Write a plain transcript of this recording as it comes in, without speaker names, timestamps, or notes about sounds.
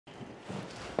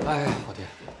哎，老爹，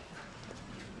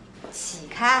起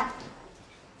开！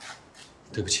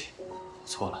对不起，我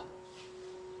错了。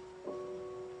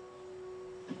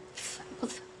烦不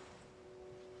烦？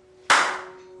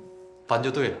烦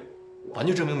就对了，烦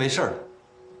就证明没事了。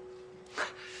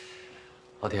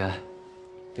老田，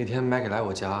那天Maggie来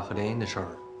我家和联姻的事儿，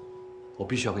我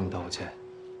必须要跟你道个歉，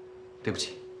对不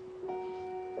起。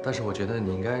但是我觉得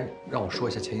你应该让我说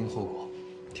一下前因后果，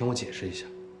听我解释一下。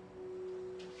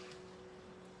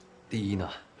第一呢，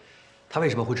他为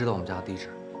什么会知道我们家的地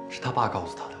址，是他爸告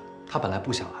诉他的，他本来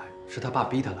不想来，是他爸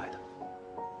逼他来的。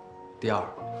第二，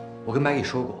我跟Maggie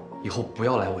说过，以后不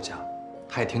要来我家，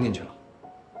他也听进去了。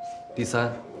第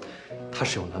三，她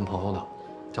是有男朋友的，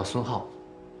叫孙浩，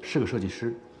是个设计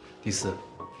师。第四，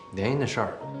联姻的事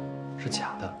儿是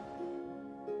假的。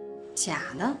假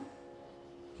的？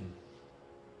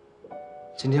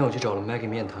今天我去找了 Maggie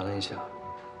面谈了一下，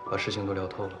把事情都聊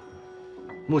透了。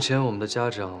目前我们的家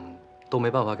长都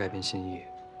没办法改变心意，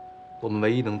我们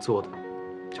唯一能做的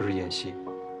就是演戏。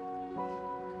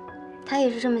他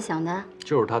也是这么想的？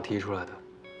就是他提出来的。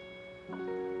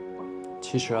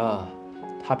其实啊，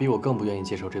他比我更不愿意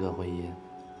接受这段婚姻。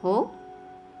哦，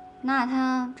那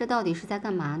他这到底是在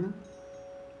干嘛呢？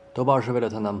多半是为了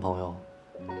她男朋友。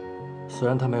虽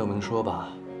然她没有明说吧，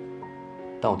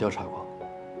但我调查过，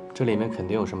这里面肯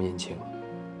定有什么隐情。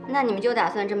那你们就打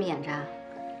算这么演着，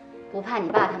不怕你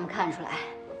爸他们看出来？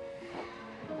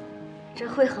这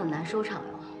会很难收场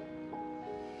哟。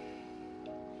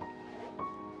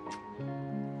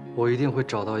我一定会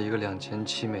找到一个两全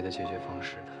其美的解决方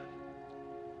式的。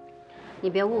你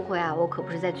别误会啊，我可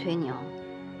不是在催你哦。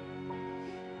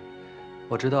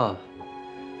我知道，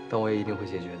但我也一定会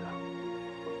解决的。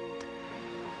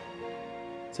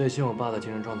最近我爸的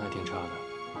精神状态挺差的，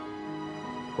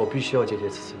我必须要解决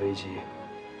此次危机，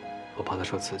我怕他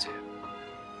受刺激。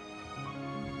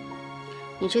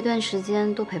你这段时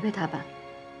间多陪陪他吧。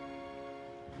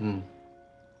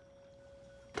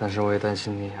但是我也担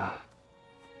心你呀。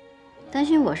担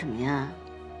心我什么呀？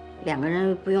两个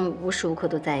人不用无时无刻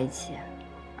都在一起，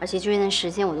而且这段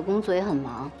时间我的工作也很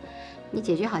忙，你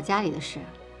解决好家里的事，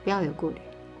不要有顾虑。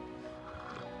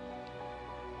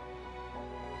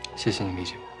谢谢你理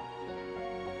解我。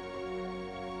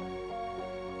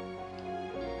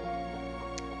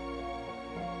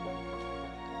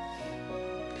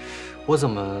我怎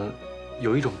么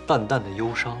有一种淡淡的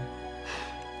忧伤？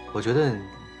我觉得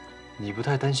你不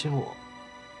太担心我。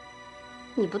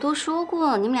你不都说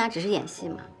过你们俩只是演戏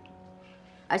吗？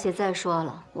而且再说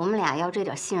了，我们俩要这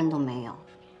点信任都没有，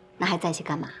那还在一起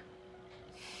干嘛？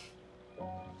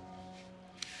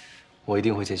我一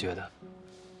定会解决的。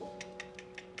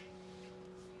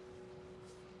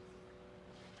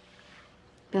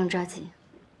不用着急，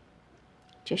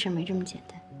这事儿没这么简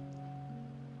单。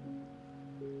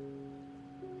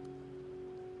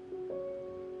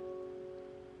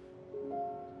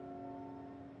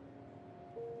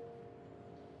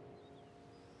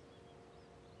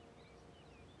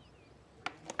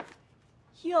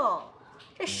哟，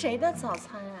这谁的早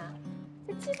餐啊？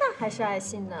这鸡蛋还是爱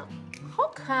心的，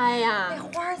好可爱呀！那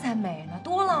花才美呢，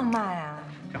多浪漫啊！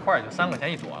这花也就3块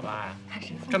钱一朵吧，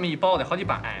这么一包得好几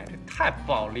百，这太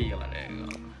暴利了。这个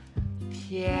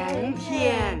甜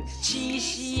甜，七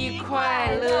夕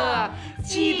快乐，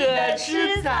记得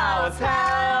吃早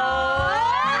餐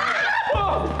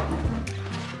哦。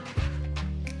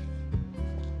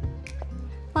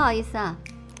不好意思啊，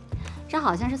这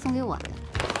好像是送给我的。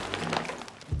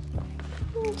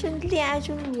这恋爱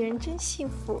中的女人真幸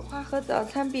福，花和早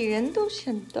餐比人都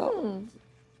先到。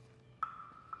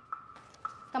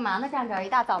干嘛呢？站这儿一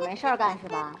大早没事儿干是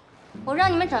吧？我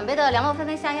让你们准备的梁洛芬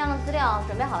跟夏央的资料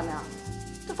准备好了没有？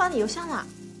都放你邮箱了。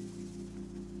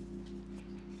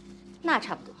那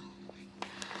差不多。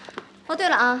哦，对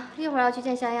了啊，一会儿要去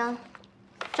见夏央，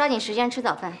抓紧时间吃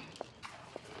早饭。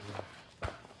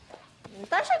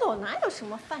单身狗哪有什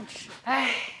么饭吃？哎，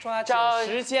抓紧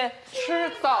时间吃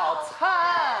早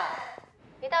餐。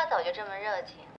一大早就这么热情，